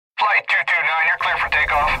Flight 229, you're clear for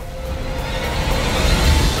takeoff.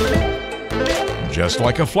 Just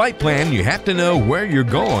like a flight plan, you have to know where you're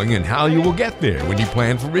going and how you will get there when you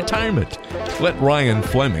plan for retirement. Let Ryan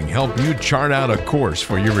Fleming help you chart out a course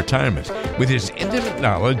for your retirement with his intimate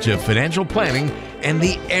knowledge of financial planning and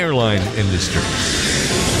the airline industry.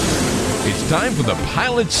 It's time for the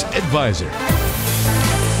Pilot's Advisor.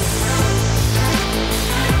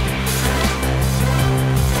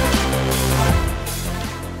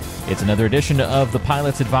 It's another edition of the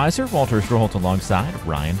Pilot's Advisor. Walter Stroholt alongside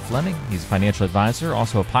Ryan Fleming. He's a financial advisor,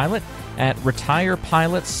 also a pilot at Retire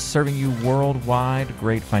Pilots, serving you worldwide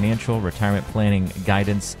great financial retirement planning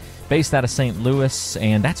guidance based out of St. Louis.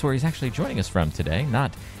 And that's where he's actually joining us from today,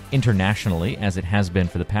 not internationally as it has been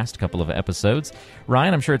for the past couple of episodes.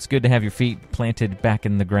 Ryan, I'm sure it's good to have your feet planted back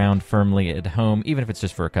in the ground firmly at home, even if it's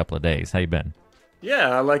just for a couple of days. How you been?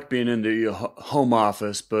 Yeah, I like being in the home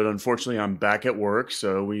office, but unfortunately I'm back at work,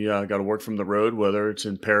 so we got to work from the road, whether it's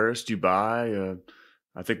in Paris, Dubai.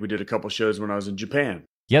 I think we did a couple shows when I was in Japan.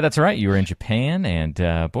 Yeah, that's right. You were in Japan, and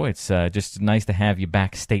boy, it's just nice to have you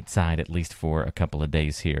back stateside, at least for a couple of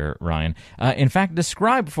days here, Ryan. In fact,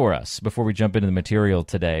 describe for us, before we jump into the material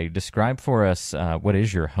today, describe for us what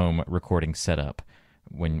is your home recording setup?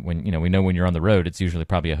 When you know, we know when you're on the road, it's usually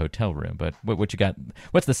probably a hotel room, but what you got?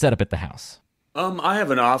 What's the setup at the house? I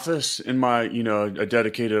have an office in my, a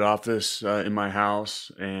dedicated office in my house,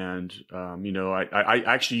 and I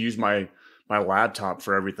actually use my laptop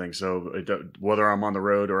for everything. So whether I'm on the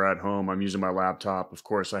road or at home, I'm using my laptop. Of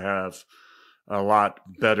course, I have a lot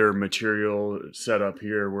better material set up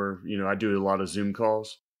here where I do a lot of Zoom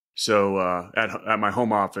calls. So at my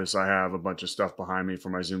home office, I have a bunch of stuff behind me for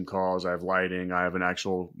my Zoom calls. I have lighting. I have an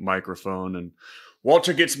actual microphone, and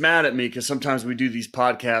Walter gets mad at me because sometimes we do these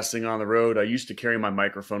podcasting on the road. I used to carry my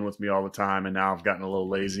microphone with me all the time, and now I've gotten a little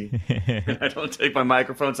lazy. I don't take my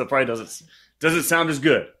microphone, so it probably doesn't sound as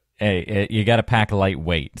good. Hey, you got to pack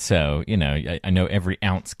lightweight, so I know every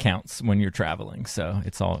ounce counts when you're traveling. So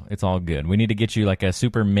it's all good. We need to get you like a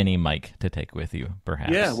super mini mic to take with you,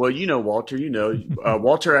 perhaps. Yeah, well, Walter.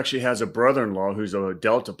 Walter actually has a brother-in-law who's a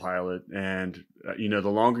Delta pilot, and the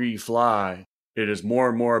longer you fly, it is more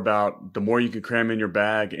and more about the more you can cram in your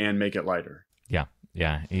bag and make it lighter.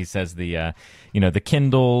 Yeah. He says the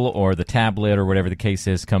Kindle or the tablet or whatever the case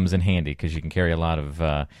is comes in handy because you can carry a lot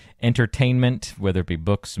of entertainment, whether it be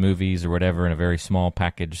books, movies, or whatever, in a very small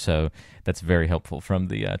package. So that's very helpful from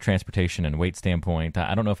the transportation and weight standpoint.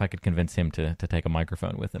 I don't know if I could convince him to take a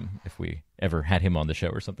microphone with him if we ever had him on the show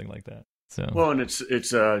or something like that. So well, and it's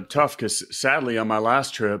tough because sadly on my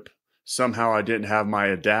last trip, somehow I didn't have my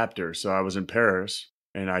adapter. So I was in Paris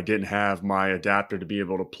and I didn't have my adapter to be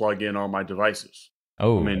able to plug in all my devices.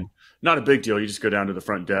 Oh, I mean, not a big deal. You just go down to the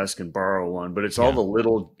front desk and borrow one, but it's all the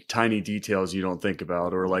little tiny details you don't think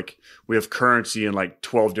about. Or like we have currency in like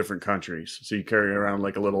 12 different countries. So you carry around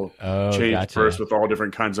like a little change purse with all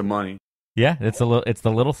different kinds of money. Yeah, it's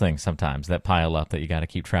the little things sometimes that pile up that you got to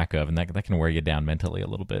keep track of, and that can wear you down mentally a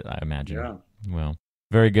little bit, I imagine. Yeah. Well,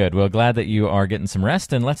 very good. Well, glad that you are getting some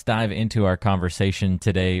rest, and let's dive into our conversation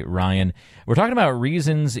today, Ryan. We're talking about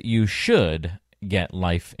reasons you should get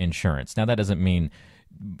life insurance. Now, that doesn't mean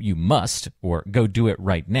you must or go do it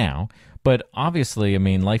right now, but obviously, I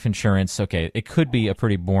mean, life insurance, okay, it could be a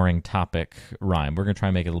pretty boring topic, Ryan. We're going to try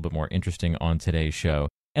and make it a little bit more interesting on today's show.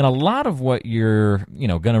 And a lot of what you're,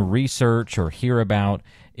 going to research or hear about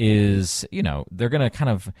is, they're going to kind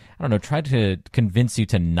of, try to convince you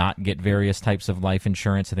to not get various types of life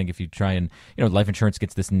insurance. I think if you try and, life insurance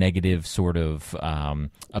gets this negative sort of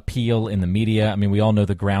appeal in the media. I mean, we all know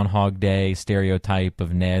the Groundhog Day stereotype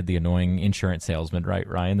of Ned, the annoying insurance salesman, right,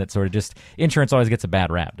 Ryan? That sort of just, insurance always gets a bad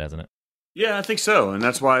rap, doesn't it? Yeah, I think so. And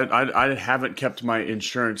that's why I haven't kept my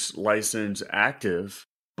insurance license active.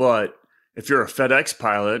 But if you're a FedEx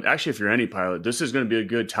pilot, actually, if you're any pilot, this is going to be a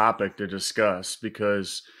good topic to discuss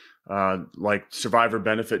because like survivor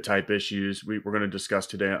benefit type issues, we're going to discuss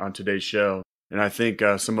today on today's show. And I think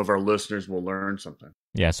some of our listeners will learn something.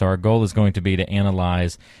 Yeah, so our goal is going to be to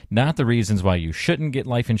analyze not the reasons why you shouldn't get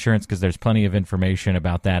life insurance, because there's plenty of information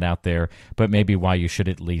about that out there, but maybe why you should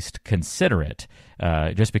at least consider it.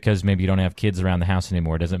 Just because maybe you don't have kids around the house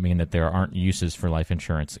anymore doesn't mean that there aren't uses for life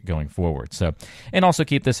insurance going forward. So, and also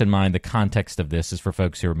keep this in mind, the context of this is for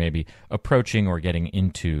folks who are maybe approaching or getting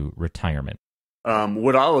into retirement.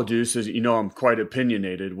 What I will do is, I'm quite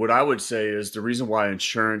opinionated. What I would say is the reason why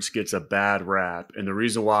insurance gets a bad rap and the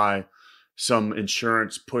reason why some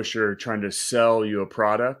insurance pusher trying to sell you a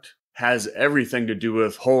product has everything to do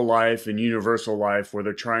with whole life and universal life, where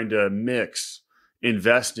they're trying to mix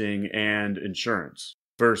investing and insurance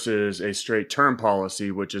versus a straight term policy,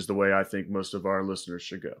 which is the way I think most of our listeners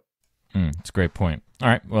should go. It's a great point. All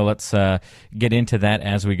right, well, let's get into that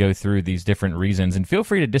as we go through these different reasons. And feel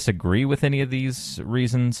free to disagree with any of these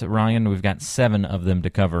reasons, Ryan. We've got 7 of them to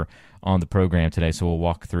cover on the program today, so we'll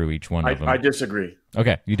walk through each one of them. I disagree.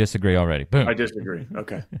 Okay, you disagree already. Boom. I disagree.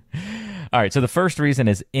 Okay. All right, so the first reason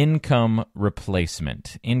is income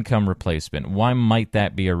replacement. Income replacement. Why might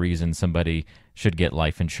that be a reason somebody should get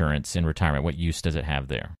life insurance in retirement? What use does it have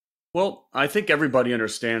there? Well, I think everybody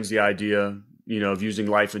understands the idea, of using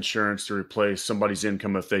life insurance to replace somebody's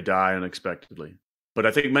income if they die unexpectedly. But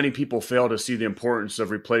I think many people fail to see the importance of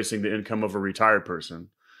replacing the income of a retired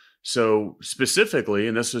person. So specifically,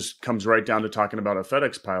 and this comes right down to talking about a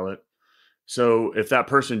FedEx pilot. So if that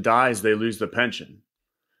person dies, they lose the pension.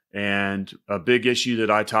 And a big issue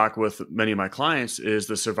that I talk with many of my clients is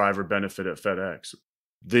the survivor benefit at FedEx.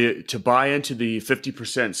 To buy into the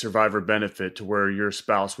 50% survivor benefit to where your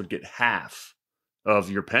spouse would get half of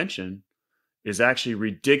your pension is actually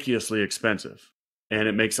ridiculously expensive. And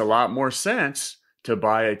it makes a lot more sense to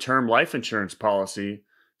buy a term life insurance policy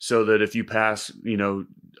so that if you pass,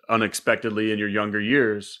 unexpectedly in your younger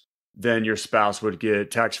years, then your spouse would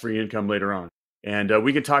get tax-free income later on. And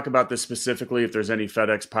we can talk about this specifically. If there's any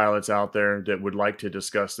FedEx pilots out there that would like to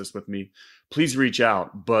discuss this with me, please reach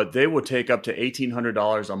out. But they will take up to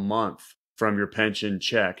 $1,800 a month from your pension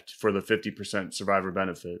checked for the 50% survivor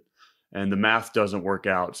benefit. And the math doesn't work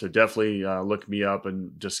out. So definitely look me up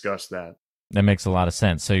and discuss that. That makes a lot of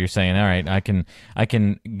sense. So you're saying, all right, I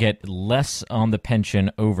can get less on the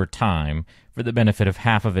pension over time for the benefit of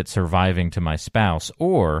half of it surviving to my spouse,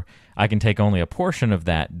 or I can take only a portion of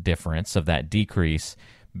that difference, of that decrease,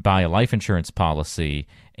 buy a life insurance policy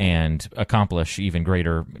and accomplish even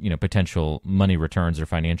greater, potential money returns or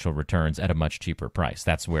financial returns at a much cheaper price.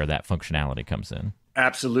 That's where that functionality comes in.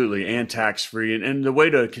 Absolutely, and tax-free. And the way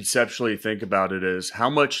to conceptually think about it is, how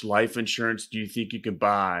much life insurance do you think you can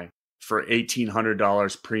buy for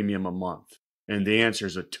 $1,800 premium a month? And the answer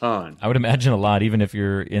is a ton. I would imagine a lot, even if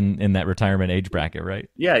you're in that retirement age bracket, right?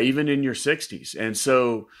 Yeah, even in your 60s. And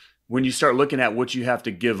so when you start looking at what you have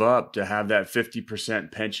to give up to have that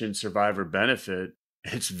 50% pension survivor benefit,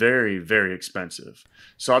 it's very, very expensive.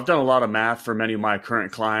 So I've done a lot of math for many of my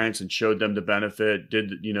current clients and showed them the benefit,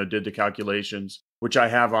 did the calculations, which I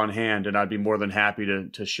have on hand, and I'd be more than happy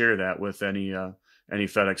to share that with any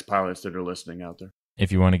FedEx pilots that are listening out there.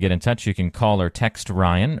 If you want to get in touch, you can call or text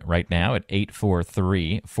Ryan right now at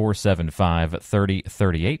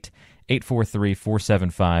 843-475-3038.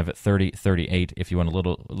 843-475-3038 if you want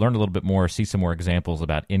to learn a little bit more, see some more examples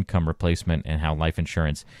about income replacement and how life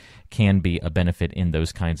insurance can be a benefit in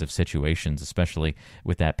those kinds of situations, especially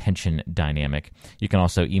with that pension dynamic. You can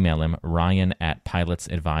also email him,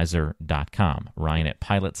 ryan@pilotsadvisor.com,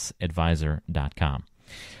 ryan@pilotsadvisor.com.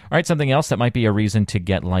 All right, something else that might be a reason to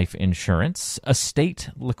get life insurance, estate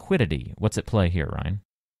liquidity. What's at play here, Ryan?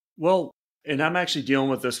 Well, and I'm actually dealing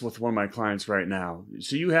with this with one of my clients right now.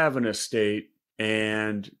 So you have an estate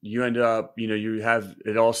and you end up, you have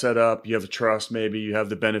it all set up. You have a trust, maybe you have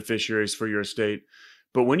the beneficiaries for your estate.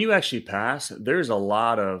 But when you actually pass, there's a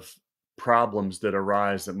lot of problems that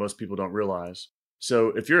arise that most people don't realize. So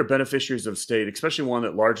if you're a beneficiary of estate, especially one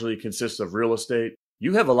that largely consists of real estate,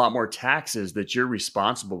 you have a lot more taxes that you're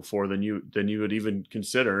responsible for than you would even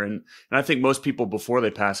consider. And I think most people before they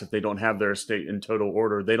pass, if they don't have their estate in total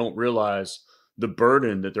order, they don't realize the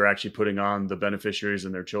burden that they're actually putting on the beneficiaries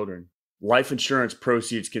and their children. Life insurance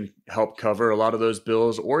proceeds can help cover a lot of those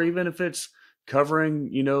bills, or even if it's covering,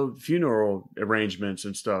 funeral arrangements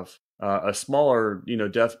and stuff. A smaller,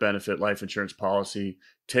 death benefit life insurance policy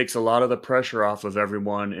takes a lot of the pressure off of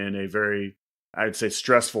everyone in a very, I'd say,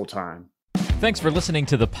 stressful time. Thanks for listening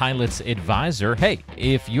to The Pilot's Advisor. Hey,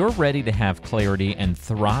 if you're ready to have clarity and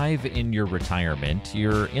thrive in your retirement,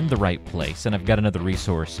 you're in the right place, and I've got another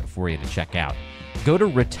resource for you to check out. Go to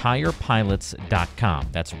retirepilots.com.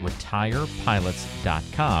 That's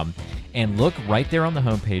retirepilots.com. And look right there on the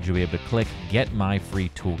homepage, you'll be able to click Get My Free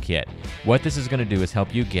Toolkit. What this is going to do is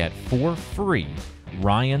help you get, for free,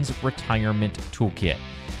 Ryan's Retirement Toolkit.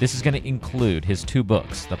 This is going to include his 2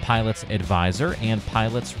 books, The Pilot's Advisor and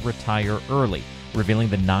Pilots Retire Early, revealing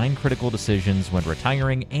the 9 critical decisions when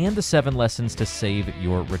retiring and the 7 lessons to save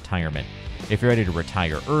your retirement. If you're ready to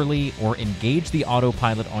retire early or engage the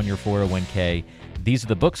autopilot on your 401k, these are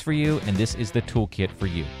the books for you, and this is the toolkit for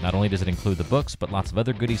you. Not only does it include the books, but lots of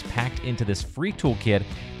other goodies packed into this free toolkit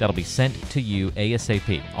that'll be sent to you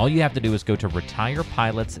ASAP. All you have to do is go to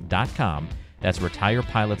retirepilots.com. That's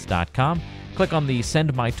retirepilots.com. Click on the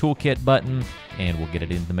Send My Toolkit button, and we'll get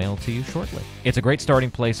it in the mail to you shortly. It's a great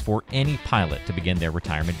starting place for any pilot to begin their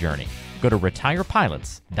retirement journey. Go to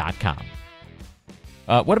retirepilots.com.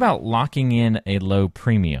 What about locking in a low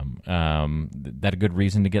premium? That a good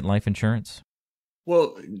reason to get life insurance?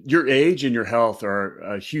 Well, your age and your health are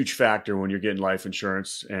a huge factor when you're getting life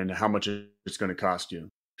insurance and how much it's going to cost you.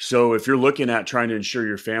 So if you're looking at trying to insure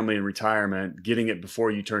your family in retirement, getting it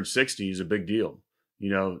before you turn 60 is a big deal.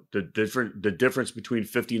 The difference between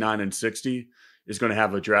 59 and 60 is going to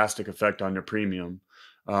have a drastic effect on your premium.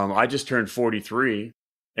 I just turned 43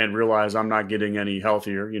 and realized I'm not getting any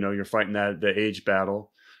healthier. You're fighting the age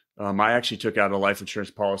battle. I actually took out a life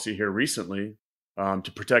insurance policy here recently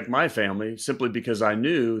to protect my family, simply because I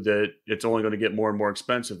knew that it's only going to get more and more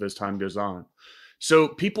expensive as time goes on. So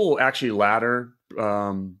people actually ladder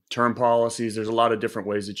term policies. There's a lot of different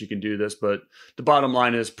ways that you can do this, but the bottom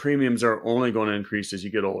line is premiums are only going to increase as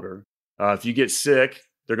you get older. If you get sick,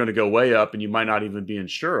 they're going to go way up, and you might not even be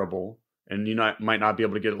insurable, and might not be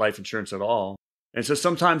able to get life insurance at all. And so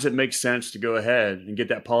sometimes it makes sense to go ahead and get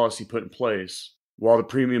that policy put in place while the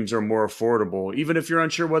premiums are more affordable. Even if you're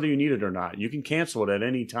unsure whether you need it or not, you can cancel it at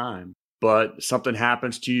any time. But something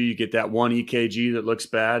happens to you, you get that one EKG that looks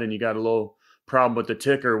bad, and you got a little problem with the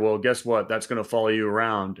ticker. Well, guess what? That's going to follow you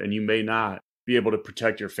around, and you may not be able to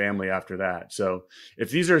protect your family after that. So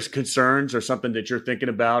if these are concerns or something that you're thinking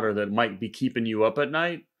about or that might be keeping you up at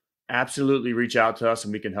night, absolutely reach out to us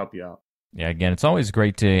and we can help you out. Yeah, again, it's always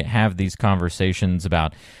great to have these conversations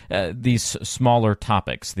about these smaller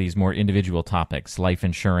topics, these more individual topics, life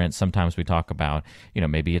insurance. Sometimes we talk about,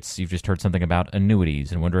 maybe you've just heard something about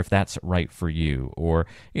annuities and wonder if that's right for you, or,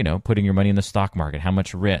 putting your money in the stock market, how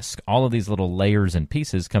much risk. All of these little layers and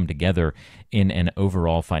pieces come together in an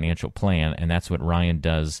overall financial plan, and that's what Ryan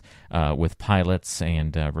does with pilots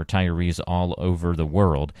and retirees all over the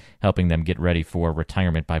world, helping them get ready for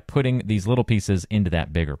retirement by putting these little pieces into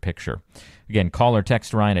that bigger picture. Again, call or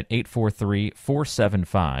text Ryan at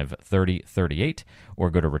 843-475-3038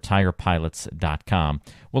 or go to retirepilots.com.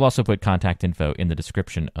 We'll also put contact info in the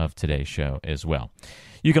description of today's show as well.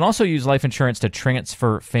 You can also use life insurance to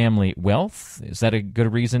transfer family wealth. Is that a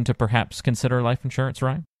good reason to perhaps consider life insurance,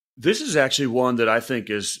 Ryan? This is actually one that I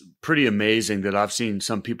think is pretty amazing that I've seen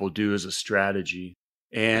some people do as a strategy.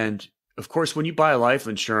 And of course, when you buy life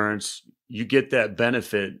insurance, you get that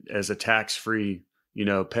benefit as a tax-free,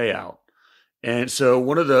 payout. And so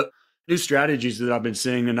one of the new strategies that I've been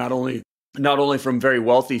seeing, and not only from very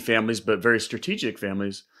wealthy families, but very strategic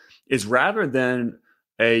families, is rather than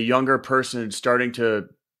a younger person starting to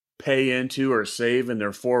pay into or save in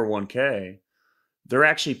their 401k, they're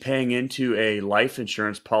actually paying into a life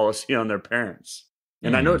insurance policy on their parents.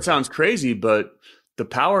 And I know it sounds crazy, but the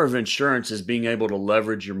power of insurance is being able to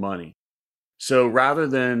leverage your money. So rather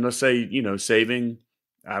than, let's say, saving,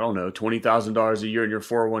 $20,000 a year in your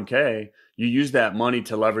 401k, you use that money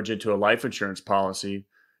to leverage into a life insurance policy.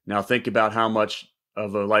 Now think about how much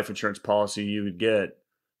of a life insurance policy you would get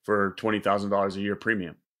for $20,000 a year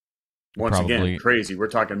premium. Once again, crazy. We're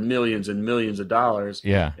talking millions and millions of dollars.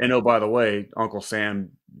 Yeah. And oh, by the way, Uncle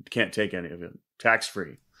Sam can't take any of it,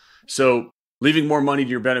 tax-free. So leaving more money to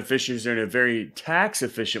your beneficiaries in a very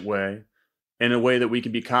tax-efficient way, in a way that we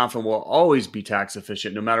can be confident will always be tax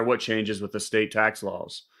efficient, no matter what changes with the state tax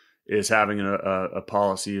laws, is having a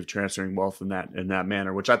policy of transferring wealth in that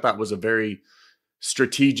manner, which I thought was a very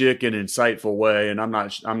strategic and insightful way. And I'm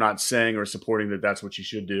not saying or supporting that that's what you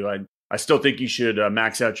should do. I still think you should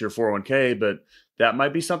max out your 401k, but that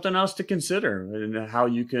might be something else to consider in how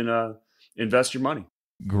you can invest your money.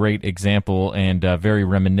 Great example, and very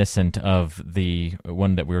reminiscent of the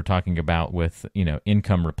one that we were talking about with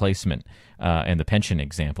income replacement and the pension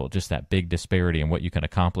example. Just that big disparity and what you can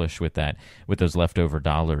accomplish with those leftover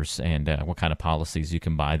dollars, and what kind of policies you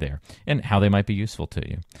can buy there, and how they might be useful to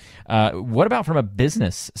you. What about from a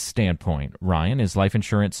business standpoint, Ryan? Is life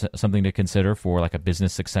insurance something to consider for like a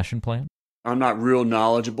business succession plan? I'm not real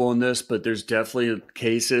knowledgeable in this, but there's definitely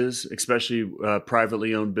cases, especially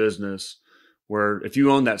privately owned business, where if you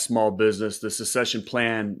own that small business, the succession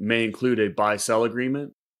plan may include a buy-sell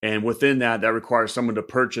agreement. And within that requires someone to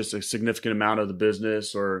purchase a significant amount of the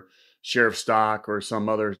business or share of stock or some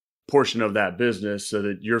other portion of that business so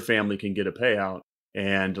that your family can get a payout.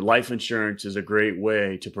 And life insurance is a great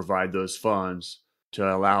way to provide those funds to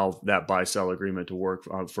allow that buy-sell agreement to work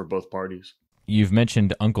for both parties. You've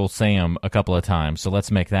mentioned Uncle Sam a couple of times, so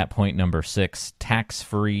let's make that point number 6,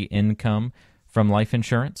 tax-free income from life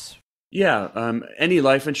insurance. Yeah, any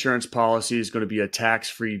life insurance policy is going to be a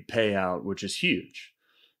tax-free payout, which is huge.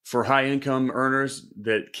 For high-income earners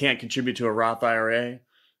that can't contribute to a Roth IRA,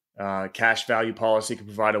 cash value policy can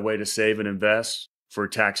provide a way to save and invest for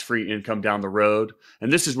tax-free income down the road.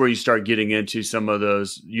 And this is where you start getting into some of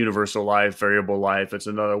those universal life, variable life. It's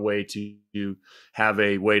another way to have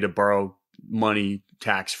a way to borrow money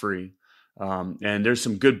tax-free. And there's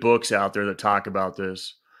some good books out there that talk about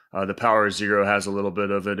this. The Power of Zero has a little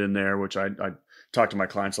bit of it in there, which I talk to my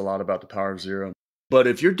clients a lot about the Power of Zero. But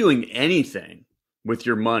if you're doing anything with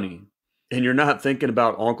your money and you're not thinking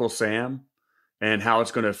about Uncle Sam and how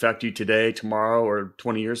it's going to affect you today, tomorrow, or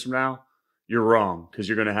 20 years from now, you're wrong, because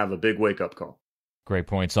you're going to have a big wake-up call. Great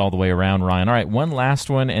points all the way around, Ryan. All right, one last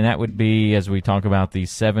one, and that would be, as we talk about the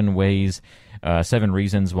 7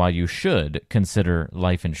 reasons why you should consider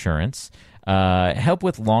life insurance. Help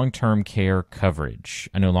with long-term care coverage.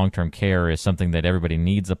 I know long-term care is something that everybody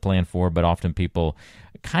needs a plan for, but often people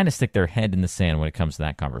kind of stick their head in the sand when it comes to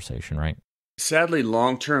that conversation, right? Sadly,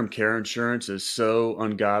 long-term care insurance is so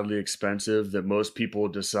ungodly expensive that most people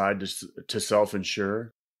decide to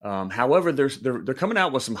self-insure. However, they're coming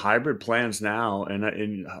out with some hybrid plans now,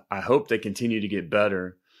 and I hope they continue to get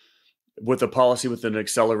better, with a policy with an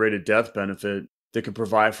accelerated death benefit that can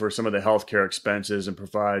provide for some of the healthcare expenses and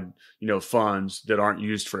provide, funds that aren't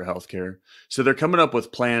used for healthcare. So they're coming up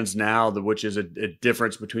with plans now, which is a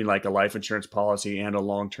difference between like a life insurance policy and a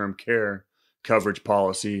long-term care coverage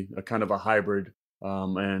policy, a kind of a hybrid.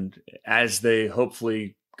 And as they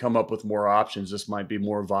hopefully come up with more options, this might be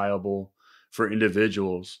more viable for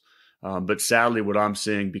individuals. But sadly, what I'm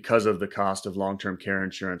seeing, because of the cost of long-term care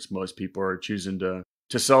insurance, most people are choosing to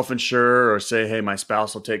self-insure or say, hey, my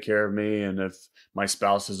spouse will take care of me. And if my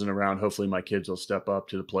spouse isn't around, hopefully my kids will step up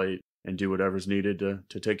to the plate and do whatever's needed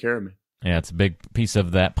to take care of me. Yeah, it's a big piece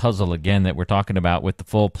of that puzzle, again, that we're talking about with the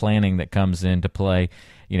full planning that comes into play.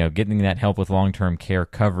 Getting that help with long-term care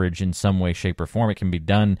coverage in some way, shape, or form. It can be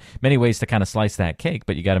done many ways to kind of slice that cake,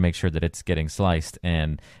 but you got to make sure that it's getting sliced,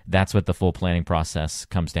 and that's what the full planning process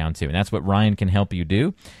comes down to. And that's what Ryan can help you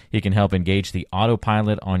do. He can help engage the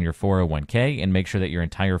autopilot on your 401k and make sure that your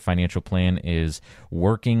entire financial plan is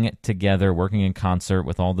working together, working in concert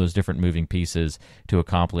with all those different moving pieces to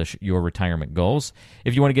accomplish your retirement goals.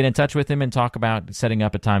 If you want to get in touch with him and talk about setting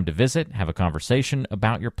up a time to visit, have a conversation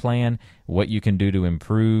about your plan, what you can do to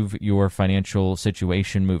improve your financial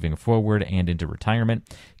situation moving forward and into retirement,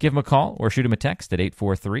 give him a call or shoot him a text at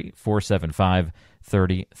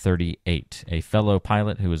 843-475-3038. A fellow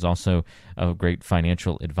pilot who is also a great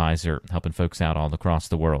financial advisor helping folks out all across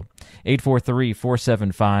the world.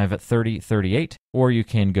 843-475-3038, or you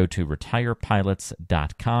can go to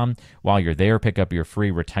retirepilots.com. While you're there, pick up your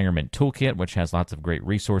free retirement toolkit, which has lots of great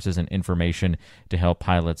resources and information to help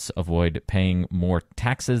pilots avoid paying more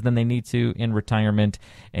taxes than they need to in retirement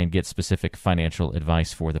and get specific financial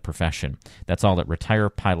advice for the profession. That's all at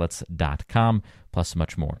retirepilots.com, plus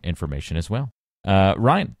much more information as well.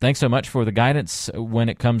 Ryan, thanks so much for the guidance when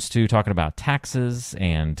it comes to talking about taxes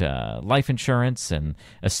and life insurance and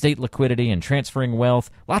estate liquidity and transferring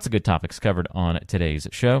wealth. Lots of good topics covered on today's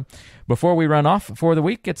show. Before we run off for the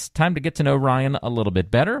week, it's time to get to know Ryan a little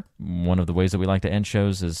bit better. One of the ways that we like to end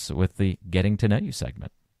shows is with the Getting to Know You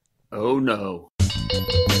segment. Oh, no.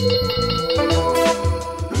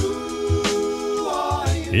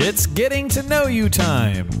 It's Getting to Know You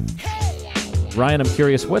time. Ryan, I'm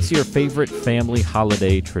curious, what's your favorite family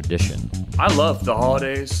holiday tradition? I love the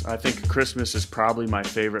holidays. I think Christmas is probably my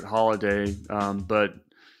favorite holiday. But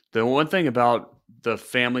the one thing about the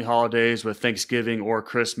family holidays with Thanksgiving or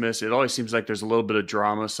Christmas, it always seems like there's a little bit of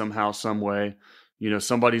drama somehow, some way.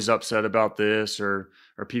 Somebody's upset about this, or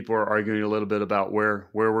people are arguing a little bit about where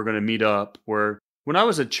we're going to meet up. When I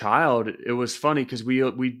was a child, it was funny because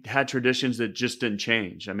we had traditions that just didn't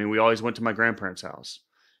change. I mean, we always went to my grandparents' house.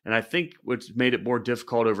 And I think what's made it more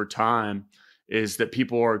difficult over time is that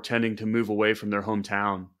people are tending to move away from their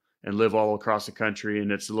hometown and live all across the country.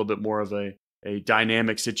 And it's a little bit more of a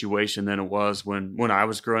dynamic situation than it was when I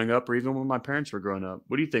was growing up, or even when my parents were growing up.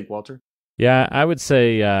 What do you think, Walter? Yeah, I would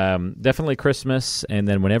say definitely Christmas, and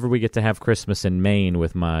then whenever we get to have Christmas in Maine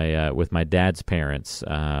with my dad's parents,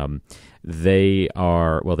 they're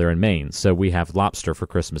in Maine, so we have lobster for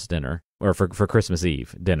Christmas dinner, or for Christmas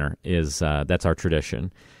Eve dinner is that's our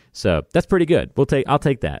tradition. So that's pretty good. I'll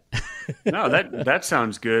take that. No, that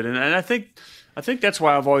sounds good, and I think that's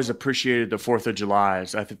why I've always appreciated the 4th of July.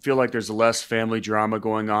 I feel like there's less family drama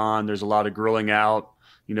going on. There's a lot of grilling out.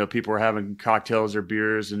 People are having cocktails or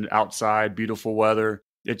beers and outside, beautiful weather.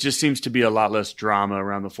 It just seems to be a lot less drama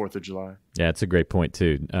around the 4th of July. Yeah, it's a great point,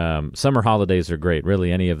 too. Summer holidays are great. Really,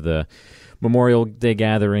 any of the Memorial Day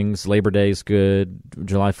gatherings, Labor Day is good,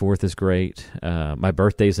 July 4th is great. My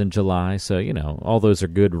birthday's in July, so, all those are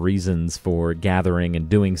good reasons for gathering and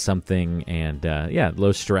doing something. And,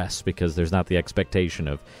 low stress because there's not the expectation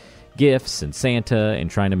of gifts and Santa and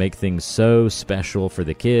trying to make things so special for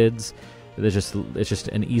the kids. It's just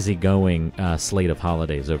an easygoing slate of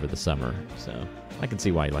holidays over the summer. So I can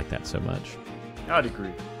see why you like that so much. I'd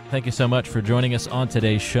agree. Thank you so much for joining us on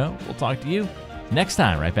today's show. We'll talk to you next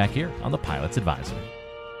time right back here on The Pilot's Advisor.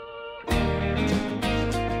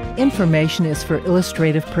 Information is for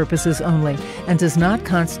illustrative purposes only and does not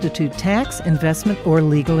constitute tax, investment, or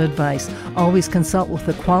legal advice. Always consult with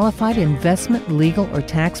a qualified investment, legal, or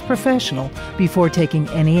tax professional before taking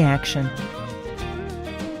any action.